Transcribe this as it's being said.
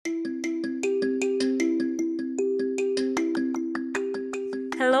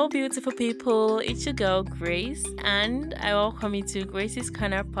Hello, beautiful people. It's your girl, Grace, and I welcome you to Grace's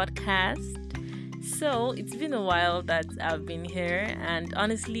Corner podcast. So, it's been a while that I've been here, and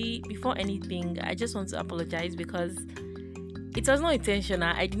honestly, before anything, I just want to apologize because it was not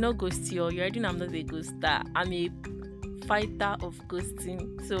intentional. I did not ghost you. You already know I'm not a ghoster. I'm a fighter of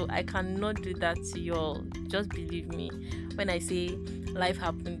ghosting, so I cannot do that to you all. Just believe me when I say life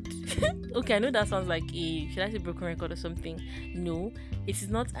happened. Okay, I know that sounds like should I say broken record or something. No, it is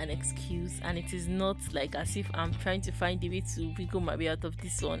not an excuse, and it is not like as if I'm trying to find a way to wiggle my way out of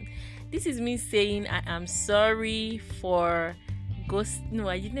this one. This is me saying I am sorry for ghost. No,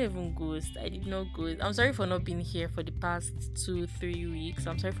 I didn't even ghost. I did not ghost. I'm sorry for not being here for the past 2-3 weeks.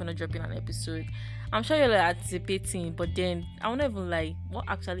 I'm sorry for not dropping an episode. I'm sure you're like anticipating, but then I won't even lie. What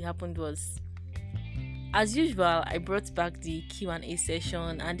actually happened was, as usual, I brought back the Q&A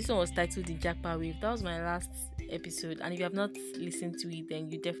session, and this one was titled The Jackpot Wave. That was my last episode, and if you have not listened to it, then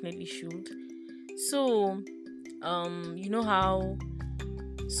you definitely should. So, you know how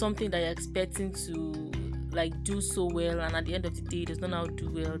something that you're expecting to like do so well, and at the end of the day, it does not now do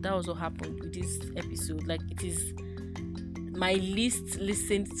well. That was what happened with this episode. Like, it is my least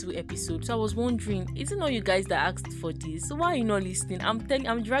listened to episode. So I was wondering, is it not you guys that asked for this? So why are you not listening?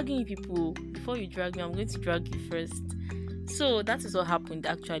 I'm dragging you people. Before you drag me, I'm going to drag you first. So that is what happened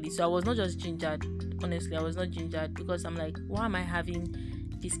actually. So I was not just gingered. Honestly, I was not gingered because I'm like, why am I having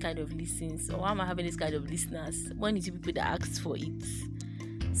this kind of listens, or why am I having this kind of listeners when it's people that asked for it?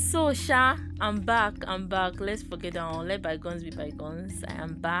 So I'm back. Let's forget that one. Let bygones be bygones. I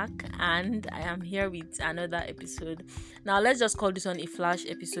am back, and I am here with another episode. Now let's just call this one a flash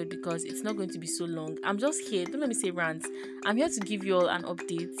episode because it's not going to be so long. I'm just here. Don't let me say rant. I'm here to give you all an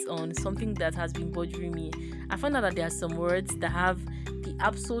update on something that has been bothering me. I found out that there are some words that have the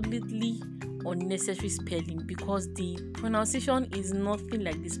absolutely unnecessary spelling because the pronunciation is nothing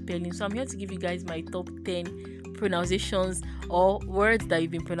like the spelling. So I'm here to give you guys my top 10 pronunciations or words that you've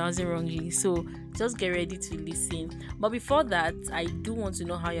been pronouncing wrongly. So just get ready to listen. But before that, I do want to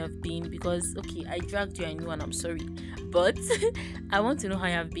know how you have been because okay, I dragged you, I know, and I'm sorry, but I want to know how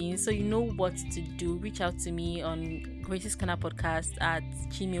you have been. So you know what to do. Reach out to me on Grace's Corner Podcast at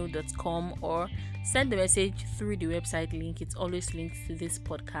gmail.com or send the message through the website link. It's always linked to this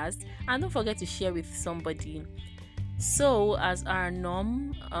podcast, and don't forget to share with somebody. So, as our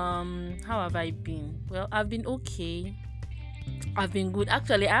norm, how have I been? Well, I've been okay. I've been good.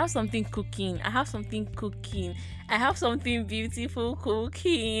 Actually, I have something cooking. I have something beautiful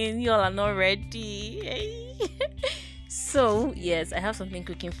cooking. Y'all are not ready. So, yes, I have something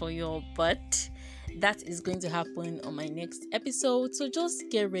cooking for y'all, but that is going to happen on my next episode. So just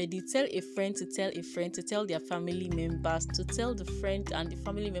get ready. Tell a friend to tell a friend to tell their family members to tell the friend and the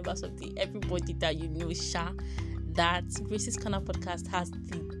family members of everybody that you know, that Grace's Corner Podcast has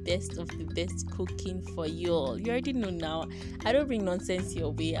the best of the best cooking for you all. You already know now. I don't bring nonsense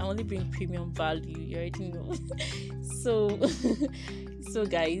your way. I only bring premium value. You already know. So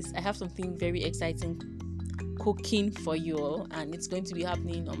guys, I have something very exciting cooking for you all, and it's going to be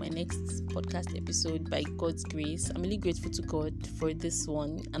happening on my next podcast episode by God's grace. I'm really grateful to God for this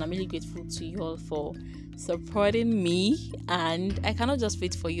one, and I'm really grateful to you all for supporting me, and I cannot just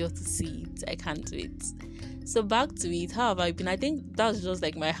wait for you all to see it. I can't wait. So back to it. How have I been? I think that's just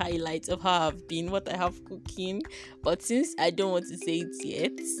like my highlights of how I've been, what I have cooking. But since I don't want to say it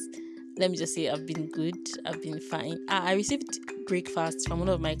yet, let me just say I've been good. I've been fine. I received breakfast from one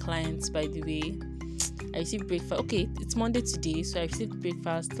of my clients, by the way. I received breakfast. Okay, it's Monday today, so I received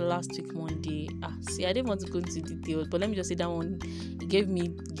breakfast last week Monday. See, I didn't want to go into details, but let me just say that one, it gave me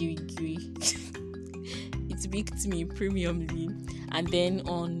giri. It baked me premiumly. And then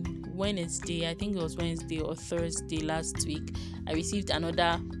on Wednesday, I think it was Wednesday or Thursday last week, I received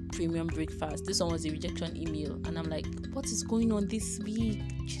another premium breakfast. This one was a rejection email, and I'm like, what is going on this week?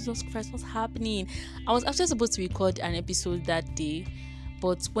 Jesus Christ, what's happening? I was actually supposed to record an episode that day,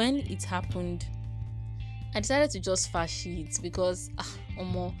 but when it happened, I decided to just fast it because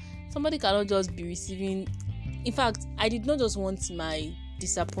somebody cannot just be receiving. In fact, I did not just want my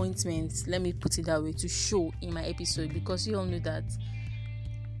disappointment, let me put it that way, to show in my episode, because you all know that,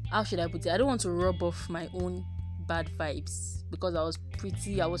 how should I put it, I don't want to rub off my own bad vibes, because I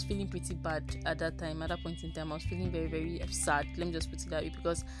was feeling pretty bad at that point in time. I was feeling very, very sad. Let me just put it that way,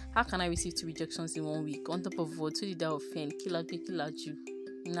 because how can I receive 2 rejections in 1 week? On top of what? Who did I offend? Kill you.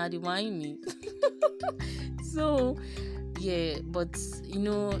 Now they whine me. So yeah, but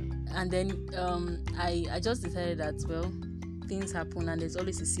and then I just decided that, well, things happen and there's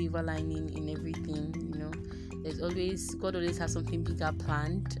always a silver lining in everything. God always has something bigger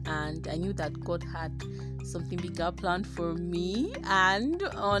planned, and I knew that God had something bigger planned for me. And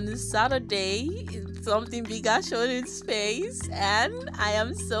on Saturday, something bigger showed its face, and I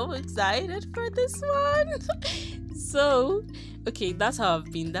am so excited for this one. So, okay, that's how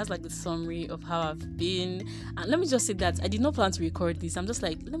I've been. That's like the summary of how I've been. And let me just say that I did not plan to record this. I'm just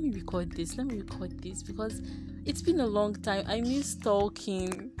like, let me record this because it's been a long time. I miss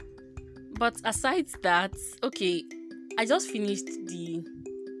talking. But aside that, okay, I just finished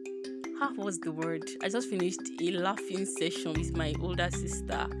I just finished a laughing session with my older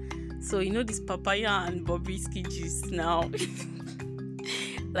sister. So, this papaya and Bobrisky gist now.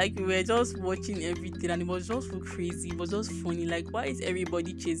 Like, we were just watching everything and it was just so crazy. It was just funny. Like, why is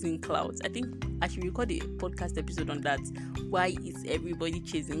everybody chasing clouds? I think I should record a podcast episode on that. Why is everybody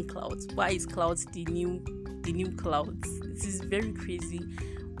chasing clouds? Why is clouds the new clouds? This is very crazy.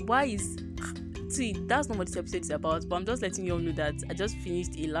 See, that's not what this episode is about, but I'm just letting you all know that I just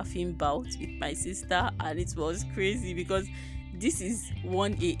finished a laughing bout with my sister and it was crazy because this is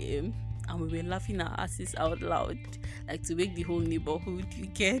 1 a.m. and we were laughing our asses out loud, like to wake the whole neighborhood, you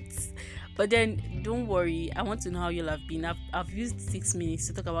get. But then don't worry, I want to know how you have been. I've used 6 minutes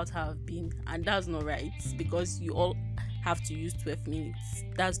to talk about how I've been, and that's not right because you all have to use 12 minutes.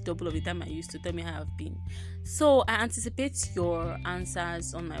 That's double of the time I used to tell me how I've been. So I anticipate your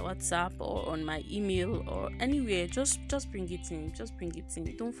answers on my WhatsApp or on my email or anywhere. Just bring it in.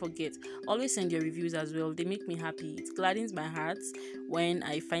 Don't forget. Always send your reviews as well. They make me happy. It gladdens my heart when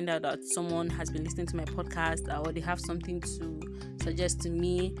I find out that someone has been listening to my podcast or they have something to suggest to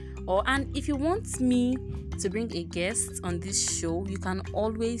me. And if you want me to bring a guest on this show, you can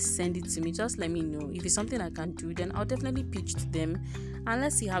always send it to me. Just let me know. If it's something I can do, then I'll definitely pitch to them and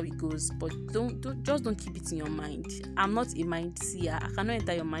let's see how it goes. But don't keep it in your mind. I'm not a mind seer. I cannot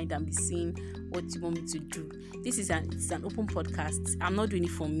enter your mind and be seeing what you want me to do. It's an open podcast. I'm not doing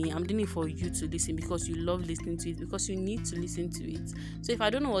it for me. I'm doing it for you to listen because you love listening to it, because you need to listen to it. So if I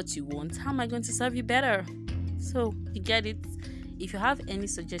don't know what you want, how am I going to serve you better? So you get it. If you have any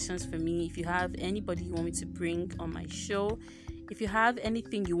suggestions for me, if you have anybody you want me to bring on my show, if you have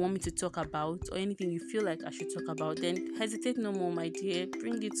anything you want me to talk about or anything you feel like I should talk about, then hesitate no more, my dear.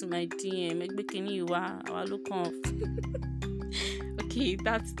 Bring it to my DM. Okay,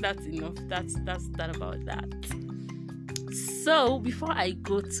 that's enough. That's that about that. So before I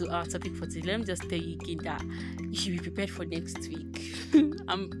go to our topic for today, let me just tell you again that you should be prepared for next week.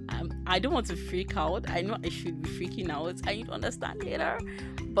 I don't want to freak out. I know I should be freaking out. I need to understand later.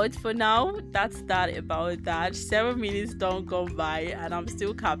 But for now, that's that about that. 7 minutes don't go by and I'm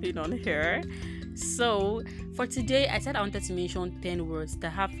still capping on her. So for today, I said I wanted to mention 10 words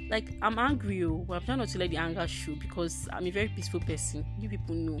that have, like, I'm angry, but I'm trying not to let the anger show because I'm a very peaceful person. You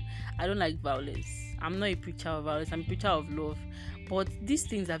people know I don't like violence. I'm not a preacher of violence. I'm a preacher of love. But these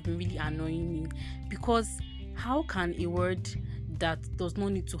things have been really annoying me because how can a word that does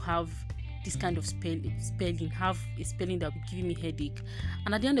not need to have this kind of spelling have a spelling that will give me headache?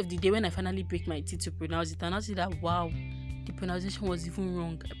 And at the end of the day, when I finally break my teeth to pronounce it, and I see that, wow, the pronunciation was even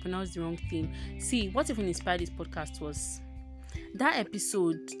wrong. I pronounced the wrong thing. See, what even inspired this podcast was that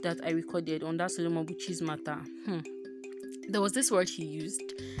episode that I recorded on that Solomon Buchi's matter. There was this word he used,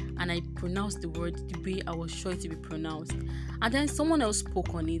 and I pronounced the word the way I was sure it to be pronounced. And then someone else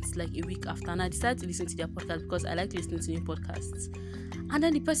spoke on it like a week after, and I decided to listen to their podcast because I like listening to new podcasts. And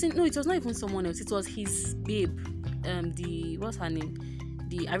then the person, no, it was not even someone else, it was his babe, what's her name?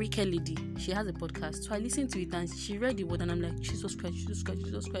 The Arike lady. She has a podcast. So I listened to it and she read the word and I'm like, Jesus Christ.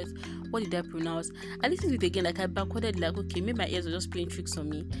 What did I pronounce? I listened to it again, like I backwarded, like, okay, maybe my ears were just playing tricks on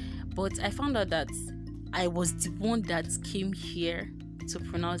me. But I found out that I was the one that came here to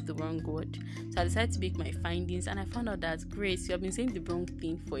pronounce the wrong word. So I decided to make my findings and I found out that, Grace, you have been saying the wrong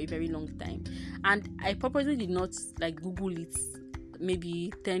thing for a very long time. And I purposely did not Google it,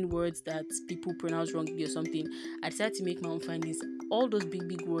 maybe 10 words that people pronounce wrongly or something. I decided to make my own findings. All those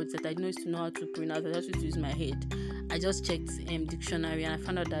big words that I used to know how to pronounce, I just used to use my head. I just checked dictionary and I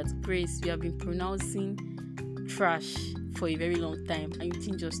found out that, Grace, you have been pronouncing trash for a very long time and you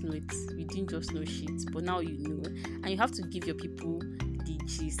didn't just know it. You didn't just know shit, but now you know. And you have to give your people the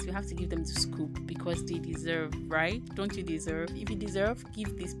gist. You have to give them the scoop because they deserve, right? Don't you deserve? If you deserve,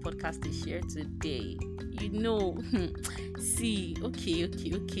 give this podcast a share today. See, okay,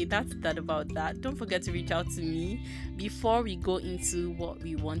 that's that about that. Don't forget to reach out to me before we go into what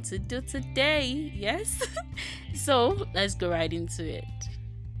we want to do today. Yes. So let's go right into it.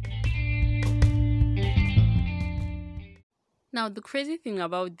 Now, the crazy thing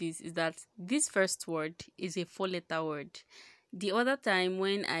about this is that this first word is a 4-letter word. The other time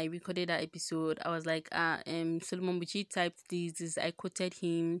when I recorded that episode, I was like, Solomon Buchi typed this, I quoted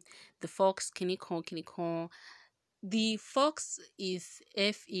him, the fox, Kiniko. The fox is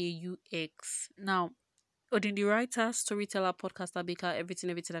FAUX. Now, the writer, storyteller, podcaster, baker, everything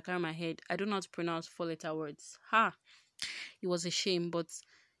I carry in my head. I don't know how to pronounce four-letter words. Ha! It was a shame, but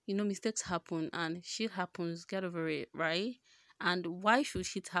mistakes happen and shit happens. Get over it, right? And why should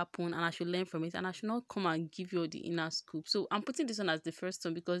shit happen? And I should learn from it, and I should not come and give you all the inner scoop. So I'm putting this one as the first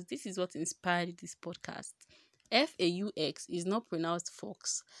one because this is what inspired this podcast. FAUX is not pronounced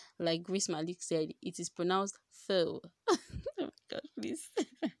fox, like Grace Malik said. It is pronounced Phil. Oh my gosh, please.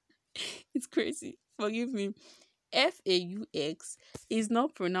 It's crazy. Forgive me. FAUX is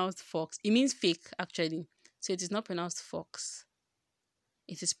not pronounced fox. It means fake, actually. So it is not pronounced fox.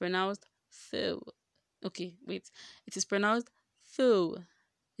 It is pronounced Phil. Okay, wait. It is pronounced Phil.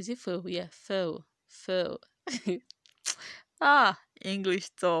 Is it Phil? Yeah, Phil. Phil. English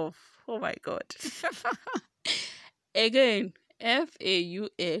stuff. Oh my god. Again,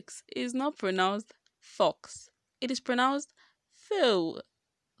 FAUX is not pronounced fox. It is pronounced Phil.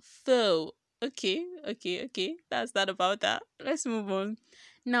 Phil. Okay. That's that about that. Let's move on.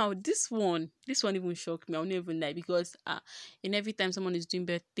 Now, this one even shocked me. I'll never lie because and every time someone is doing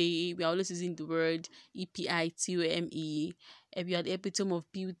birthday, we are always using the word EPITOME. We are the epitome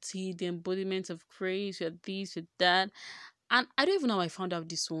of beauty, the embodiment of grace, you're this, you're that. And I don't even know how I found out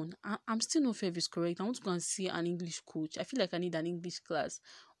this one. I'm still not sure if it's correct. I want to go and see an English coach. I feel like I need an English class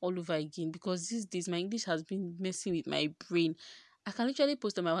all over again because these days my English has been messing with my brain. I can literally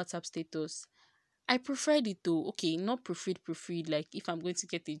post on my WhatsApp status. I preferred it though. Okay, not preferred, like if I'm going to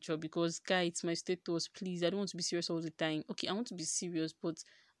get a job because guy, it's my status, please. I don't want to be serious all the time. Okay, I want to be serious, but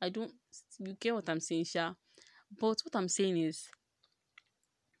I don't you get what I'm saying, Sha? But what I'm saying is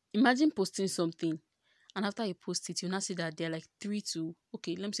imagine posting something and after you post it, you now see that there are like let me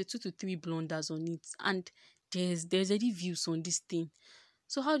say 2 to 3 blunders on it. And there's already views on this thing.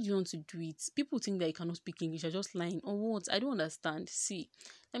 So how do you want to do it? People think that you cannot speak English. You're just lying. Or what? I don't understand. See,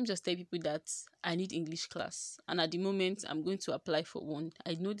 let me just tell people that I need English class. And at the moment, I'm going to apply for one.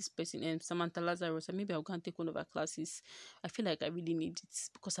 I know this person, Samantha Lazarus, and maybe I'll go and take one of her classes. I feel like I really need it.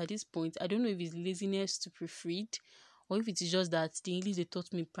 Because at this point, I don't know if it's laziness to proofread or if it is just that the English they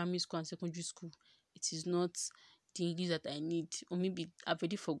taught me in primary school and secondary school, it is not the English that I need. Or maybe I've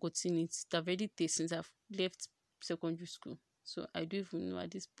already forgotten it. I've already tasted since I've left secondary school. So I don't even know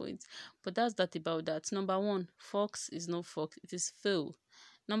at this point. But that's that about that. Number one, fox is not fox, it is Phil.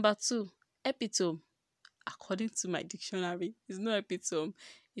 Number two, epitome. According to my dictionary, it's not epitome,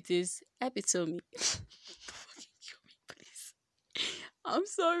 it is epitome. Fucking kill me, please. I'm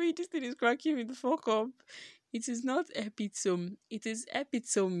sorry, this thing is cracking me the fuck up. It is not epitome, it is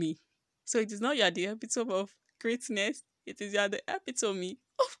epitome. So it is not you are the epitome of greatness, it is you are the epitome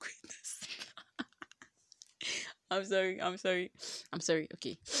of greatness. I'm sorry.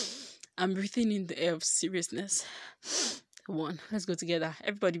 Okay. I'm breathing in the air of seriousness. One. Let's go together.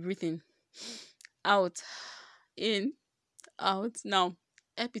 Everybody breathe in. Out. In. Out. Now,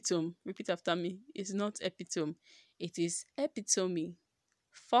 epitome. Repeat after me. It's not epitome. It is epitome.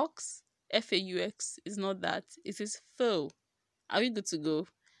 Fox. FAUX is not that. It is Phil. Are we good to go?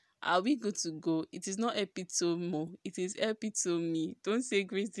 Are we good to go? It is not epitome. It is epitome. Don't say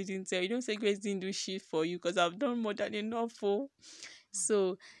Grace didn't tell you. Don't say Grace didn't do shit for you because I've done more than enough for.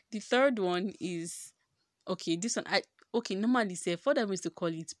 So the third one is okay. This one I okay. Normally say for them is to call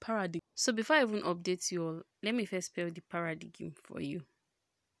it paradigm. So before I even update you all, let me first spell the paradigm for you.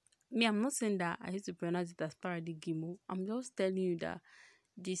 Me, I'm not saying that I used to pronounce it as paradigm. Oh. I'm just telling you that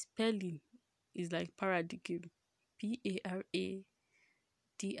the spelling is like paradigm.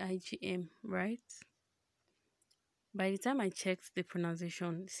 PARADIGM, right? By the time I checked the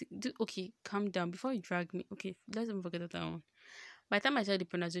pronunciation, okay, calm down before you drag me. Okay, let's even forget that one. By the time I checked the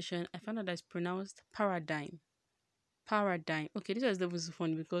pronunciation, I found out that it's pronounced paradigm. Paradigm. Okay, this was never so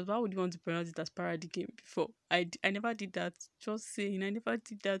funny because why would you want to pronounce it as paradigm before? I never did that. Just saying, I never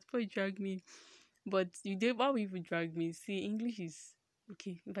did that before you drag me. But you did. Why would you even drag me? See, English is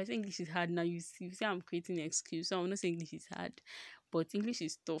okay. If I say English is hard now, you say I'm creating an excuse. So I'm not saying English is hard, but English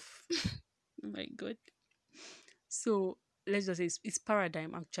is tough. Oh my god. So let's just say it's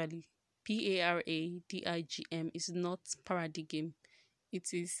paradigm actually. PARADIGM is not paradigm.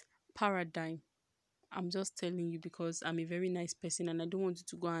 It is paradigm. I'm just telling you because I'm a very nice person and I don't want you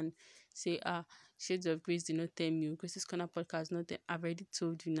to go and say, Shades of Grace did not tell me. Grace's Corner podcast, not I've already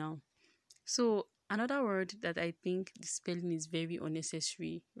told you now. So another word that I think the spelling is very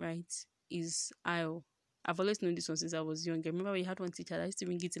unnecessary, right, is aisle. I've always known this one since I was young. I remember we had one teacher that used to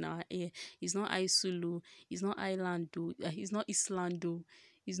ring it in our ear. It's not Isulu. It's not Island. It's not Islando.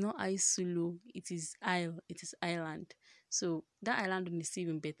 It's not Isulu. It is Isle. It is Island. So that island one is still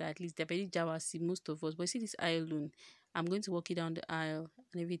even better. At least they're very Jawasi, most of us. But you see this island, I'm going to walk it down the aisle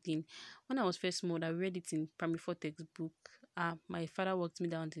and everything. When I was first small, I read it in primary four textbook. My father walked me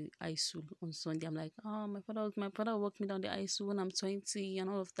down the ISU on Sunday. I'm like, oh, my father walked me down the ISU when I'm 20 and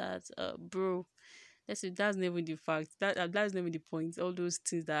all of that. Bro, that's never the fact. That's never the point. All those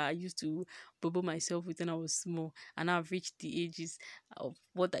things that I used to bubble myself with when I was small, and I've reached the ages of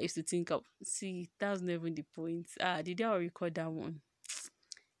what I used to think of. See, that's never the point. Did I record that one?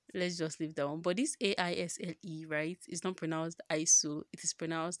 Let's just leave that one. But this AISLE, right? It's not pronounced ISO. It is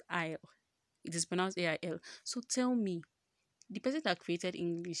pronounced IL. It is pronounced AIL. So tell me, the person that created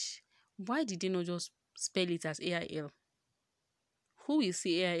English, why did they not just spell it as AIL? Who will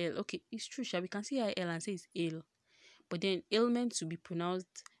say AIL? Okay, it's true, sure, we can say AIL and say it's ill. But then ailment to be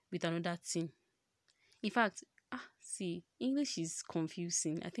pronounced with another thing. In fact, see, English is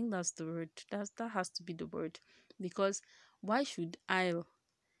confusing. I think that's the word. That has to be the word. Because why should ISU?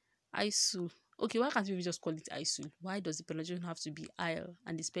 Okay, why can't we just call it ISU? Why does the pronunciation have to be IL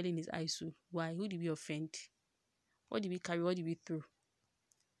and the spelling is ISU? Why? Who did we offend? What did we carry? What did we throw?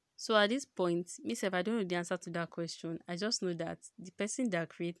 So at this point, myself, I don't know the answer to that question. I just know that the person that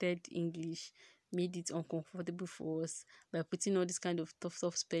created English made it uncomfortable for us by putting all this kind of tough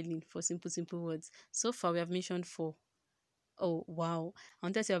spelling for simple words. So far, we have mentioned four. Oh, wow. I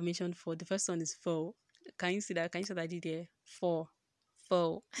wanted to have mentioned four. The first one is four. Can you see that? Can you see what I did there? Four.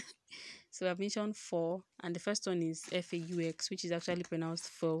 So I've mentioned four, and the first one is FAUX, which is actually pronounced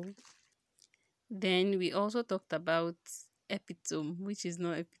four. Then we also talked about epitome, which is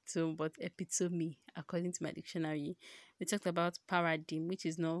not epitome but epitome, according to my dictionary. We talked about paradigm, which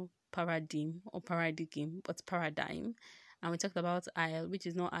is not paradigm or paradigm but paradigm. And we talked about isle, which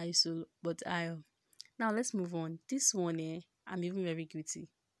is not isol but isle. Now let's move on. This one, I'm even very guilty.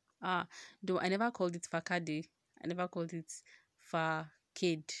 Though I never called it facade. I never called it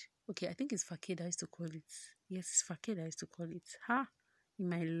facade. Okay, I think it's facade I used to call it. Yes, it's facade I used to call it. In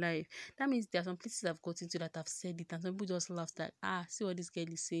my life. That means there are some places I've gotten to that I've said it and some people just laugh like, see what this girl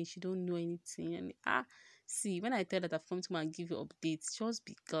is saying, she don't know anything. And see, when I tell that I've come to and give you updates, just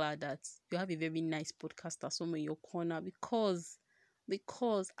be glad that you have a very nice podcaster somewhere in your corner because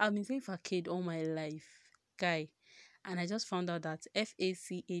I've been saying facade all my life, guy. And I just found out that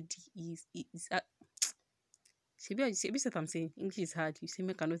FACAD is Maybe what I'm saying. English is hard. You say,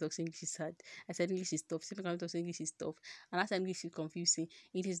 make I not talk say English is hard. I said English is tough. Say, make I not talk say English is tough. And I said English is confusing.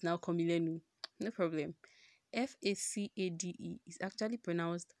 It is now Komilenu. No problem. FACADE is actually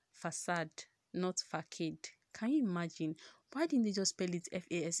pronounced facade, not facade. Can you imagine? Why didn't they just spell it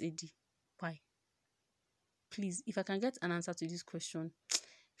FASAD? Why? Please, if I can get an answer to this question,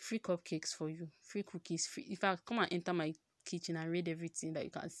 free cupcakes for you, free cookies, free. In fact, come and enter my kitchen and read everything that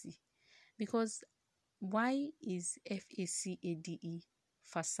you can see. Because why is FACADE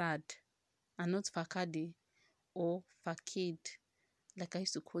facade and not facade or facade like I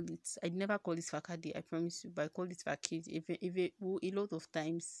used to call it? I never call it facade, I promise you, but I call it facade a lot of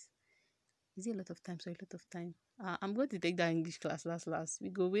times. Is it a lot of times or a lot of time? I'm going to take that English class last. We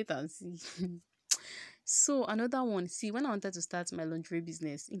go wait and see. So another one, see, when I wanted to start my lingerie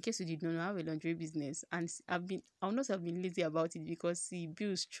business, in case you did not know, I have a lingerie business and I'll not have been lazy about it because see,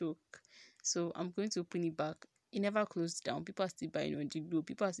 bills choke. So I'm going to open it back. It never closed down. People are still buying on the group.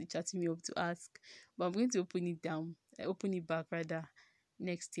 People are still chatting me up to ask. But I'm going to open it down. Open it back rather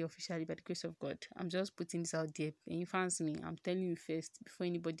next year officially by the grace of God. I'm just putting this out there. And you fancy me, I'm telling you first before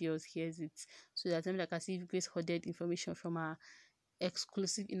anybody else hears it. So that time like I see Grace hoarded information from our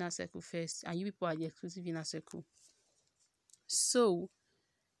exclusive inner circle first. And you people are the exclusive inner circle. So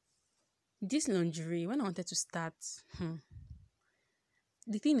this lingerie, when I wanted to start,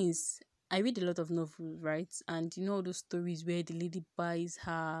 the thing is, I read a lot of novels, right? And you know those stories where the lady buys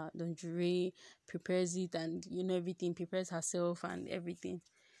her lingerie, prepares it, and you know everything, prepares herself and everything.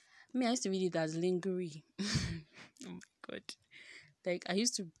 I used to read it as lingerie. Oh my god. Like I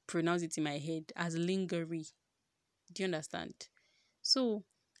used to pronounce it in my head as lingerie. Do you understand? So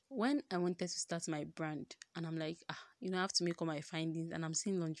when I wanted to start my brand and I'm like, I have to make all my findings and I'm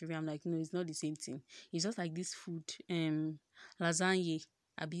seeing lingerie, I'm like, no, it's not the same thing. It's just like this food, lasagne.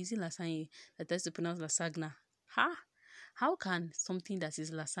 I'll be using lasagne that tries to pronounce lasagna. How can something that is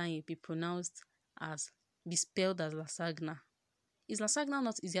lasagne be spelled as lasagna? Is lasagna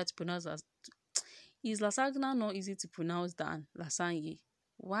not easier to pronounce is lasagna not easy to pronounce than lasagne?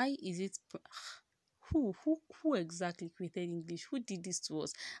 Why is it Who exactly created English? Who did this to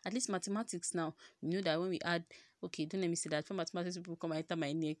us? At least mathematics now, we know that when we add, okay, don't let me say that for mathematics people come and enter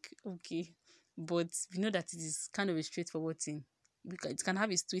my neck. Okay. But we know that it is kind of a straightforward thing. It can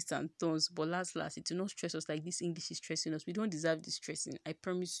have its twists and turns, but last, it will not stress us like this English is stressing us. We don't deserve this stressing. I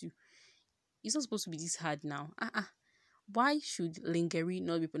promise you. It's not supposed to be this hard now. Why should lingerie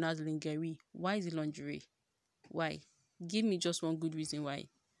not be pronounced lingerie? Why is it lingerie? Why? Give me just one good reason why.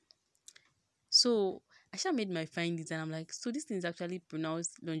 So I sure made my findings and I'm like, so this thing is actually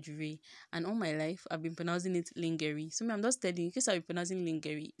pronounced lingerie. And all my life I've been pronouncing it lingerie. So I'm just telling you, in case I've been pronouncing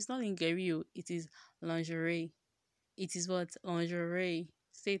lingerie, it's not lingerie, oh, it is lingerie. It is what? Lingerie.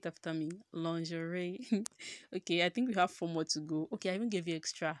 Say it after me. Lingerie. Okay, I think we have 4 more to go. Okay, I even gave you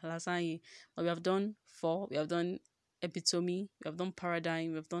extra. Lasagne. But we have done 4. We have done epitome. We have done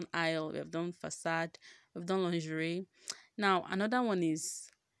paradigm. We have done aisle. We have done facade. We've done lingerie. Now, another one is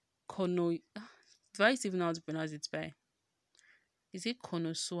kono. Do I even know how to pronounce it by? Is it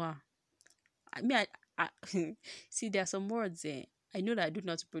connoisseur? I mean, I see, there are some words there. I know that I don't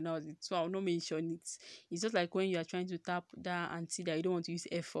know how to pronounce it, so I'll not mention it. It's just like when you are trying to tap that and see that you don't want to use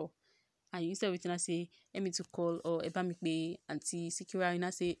F for. And you instead of it, now say, let me to call, or Eba Mikbe, Auntie Secure, you now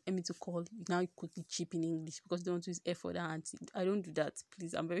say, let me to call, you now quickly chip in English because you don't want to use F for that auntie. I don't do that,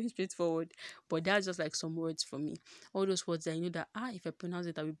 please. I'm very straightforward. But that's just like some words for me. All those words that I know that, if I pronounce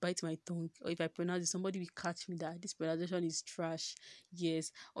it, I will bite my tongue. Or if I pronounce it, somebody will catch me that this pronunciation is trash.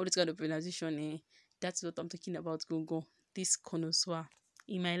 Yes, all this kind of pronunciation, that's what I'm talking about, go. This connoisseur.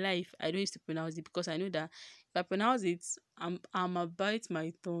 In my life, I don't used to pronounce it because I know that if I pronounce it, I'm a bite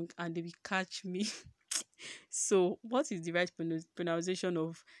my tongue and they will catch me. So, what is the right pronunciation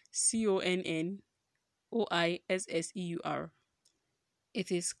of Connoisseur?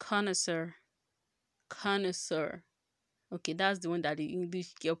 It is connoisseur. Connoisseur. Okay, that's the one that the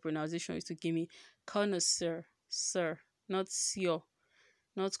English girl pronunciation used to give me. Connoisseur, sir, not sir,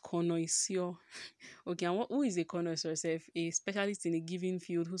 not connoisseur. Okay, and who is a connoisseur self? A specialist in a given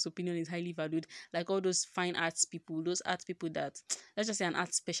field whose opinion is highly valued, like all those fine arts people, those art people that, let's just say an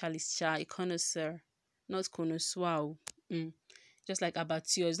art specialist, a connoisseur, not connoisseur. Just like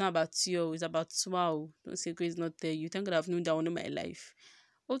abattoir, it's not abattoir, it's about wow. Don't say Grace not there. You think I've known that one in my life.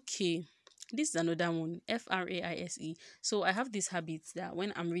 Okay, this is another one. Phrase. So I have this habit that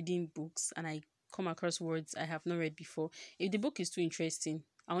when I'm reading books and I come across words I have not read before, if the book is too interesting,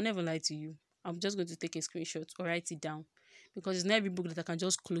 I'll never lie to you. I'm just going to take a screenshot or write it down because it's not every book that I can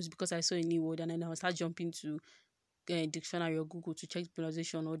just close because I saw a new word and then I'll start jumping to dictionary or Google to check the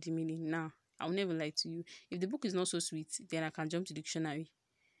pronunciation or the meaning. Nah, I'll never lie to you. If the book is not so sweet, then I can jump to dictionary.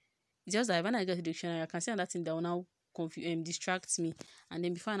 It's just that when I get to dictionary, I can see another thing that will now distracts me, and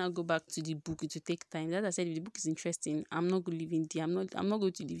then before I now go back to the book, it will take time. As I said, if the book is interesting, I'm not going to leave in there. I'm not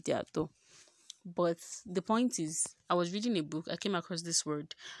going to leave there at all. But the point is, I was reading a book. I came across this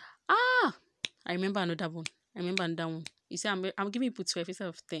word. I remember another one. You see, I'm giving you put 12 instead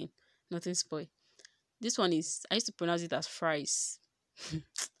of 10. Nothing spoil. This one is, I used to pronounce it as fries.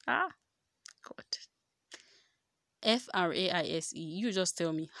 God. Phrase. You just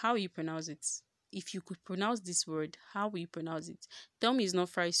tell me how you pronounce it. If you could pronounce this word, how will you pronounce it? Tell me it's not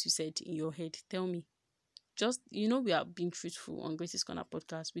fries you said in your head. Tell me. Just, we are being truthful on Grace's Corner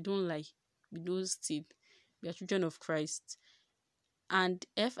podcast. We don't lie. We don't steal. We are children of Christ. And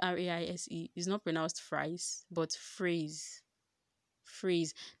phrase is not pronounced fries, but phrase.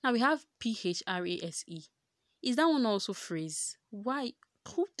 Phrase. Now we have phrase. Is that one also phrase? Why?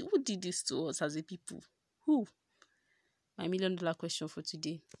 Who did this to us as a people? Who? My $1,000,000 question for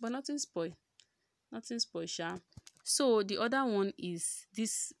today. But nothing spoil. Sha. So the other one is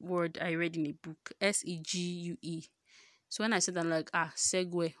this word I read in a book, segue. So when I said I'm like,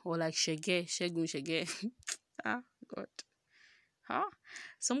 segue, or like shege, shegun. God.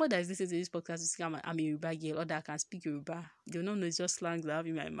 Somebody that is listening to this podcast is saying I'm a Yoruba girl, or that I can speak Yoruba. They don't know it's just slang that I have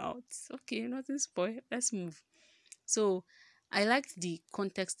in my mouth. Okay, nothing spoil. Let's move. So I liked the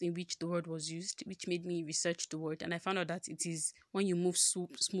context in which the word was used, which made me research the word, and I found out that it is when you move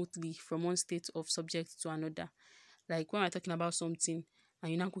smoothly from one state of subject to another. Like when we're talking about something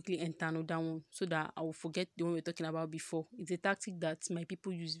and you now quickly enter another one so that I will forget the one we are talking about before. It's a tactic that my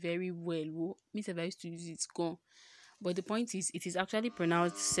people use very well. Well, me if I used to use it, it's gone. But the point is, it is actually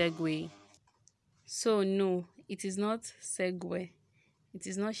pronounced segue. So no, it is not segue. It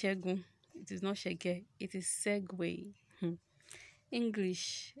is not shegun. It is not shege. It is segue.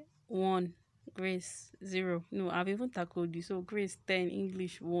 English 1, Grace 0. No, I've even tackled you. So Grace 10,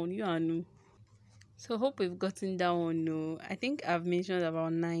 English 1. You are new. So hope we've gotten that one. No, I think I've mentioned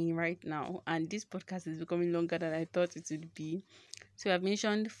about 9 right now, and this podcast is becoming longer than I thought it would be. So I've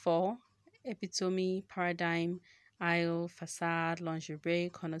mentioned 4, epitome, paradigm, aisle, facade, lingerie,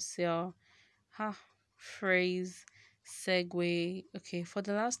 connoisseur, ha, phrase, segue. Okay, for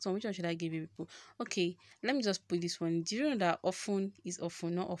the last one, which one should I give you people? Okay, let me just put this one. Do you know that often is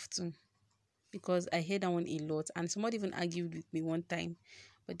often, not often? Because I hear that one a lot, and somebody even argued with me one time.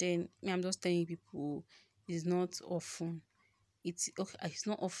 But then me, I'm just telling people it's not often. It's okay, it's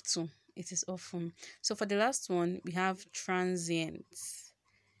not often. It is often. So for the last one, we have transient.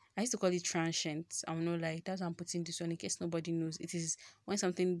 I used to call it transient. I'm not like that's why I'm putting this one in case nobody knows. It is when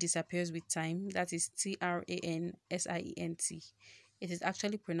something disappears with time. That is transient. It is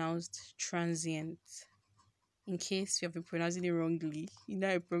actually pronounced transient. In case you have been pronouncing it wrongly,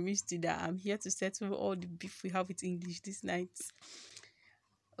 I promised you that I'm here to settle all the beef we have with English this night.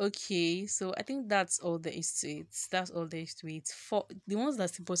 Okay, so I think that's all there is to it. That's all there is to it. For the ones that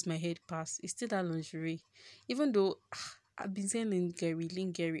still bust my head past, it's still that lingerie. Even though I've been saying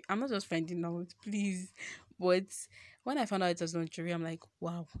lingerie. I'm not just finding out, please. But when I found out it was lingerie, I'm like,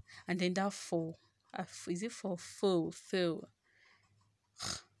 wow. And then that faux, is it for faux, faux?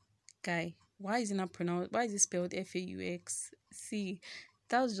 Guy, why is it not pronounced? Why is it spelled FAUX? See,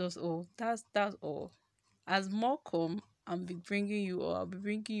 that's just all. That's all. As more come, I'll be bringing you, or I'll be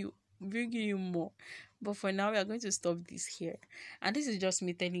bringing you more. But for now, we are going to stop this here. And this is just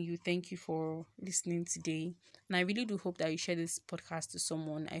me telling you thank you for listening today. And I really do hope that you share this podcast to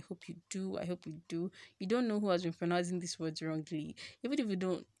someone. I hope you do. I hope you do. You don't know who has been pronouncing these words wrongly. Even if you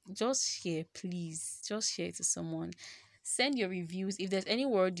don't, just share, please. Just share it to someone. Send your reviews. If there's any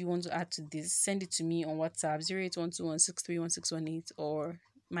word you want to add to this, send it to me on WhatsApp 08121631618 or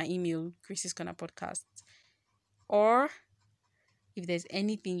my email, Chrissy's Corner Podcast. Or if there's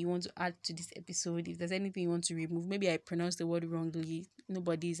anything you want to add to this episode, if there's anything you want to remove, maybe I pronounced the word wrongly.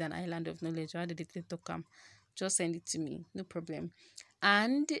 Nobody is an island of knowledge. How did it come? Just send it to me. No problem.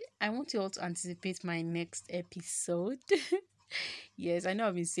 And I want you all to anticipate my next episode. Yes, I know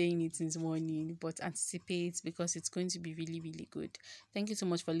I've been saying it since morning, but anticipate because it's going to be really, really good. Thank you so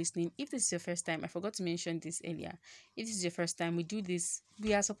much for listening. If this is your first time, I forgot to mention this earlier. If this is your first time,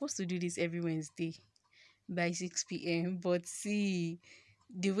 we are supposed to do this every Wednesday by 6 p.m. But see,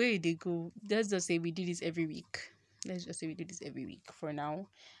 the way they go, let's just say we do this every week. Let's just say we do this every week for now.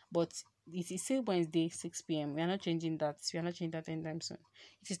 But it is still Wednesday, 6 p.m. We are not changing that. We are not changing that anytime soon.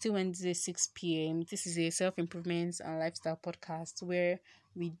 It is still Wednesday, 6 p.m. This is a self-improvement and lifestyle podcast where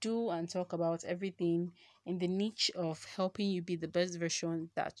we do and talk about everything in the niche of helping you be the best version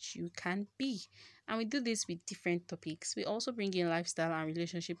that you can be. And we do this with different topics. We also bring in lifestyle and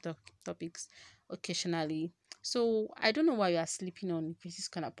relationship topics occasionally. So I don't know why you are sleeping on Chrissy's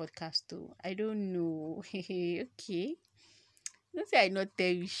Corner podcast though. I don't know. Okay. Don't say I not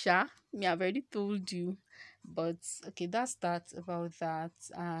tell you, Sha. Me, I've already told you. But okay, that's that about that.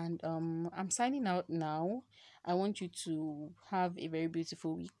 And I'm signing out now. I want you to have a very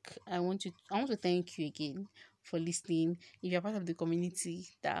beautiful week. I want to thank you again for listening. If you're part of the community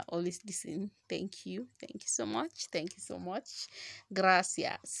that always listen, thank you. Thank you so much. Thank you so much.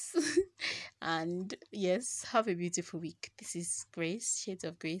 Gracias. And yes, have a beautiful week. This is Grace, Shades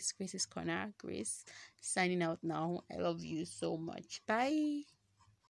of Grace, Grace's Corner, Grace signing out now. I love you so much. Bye.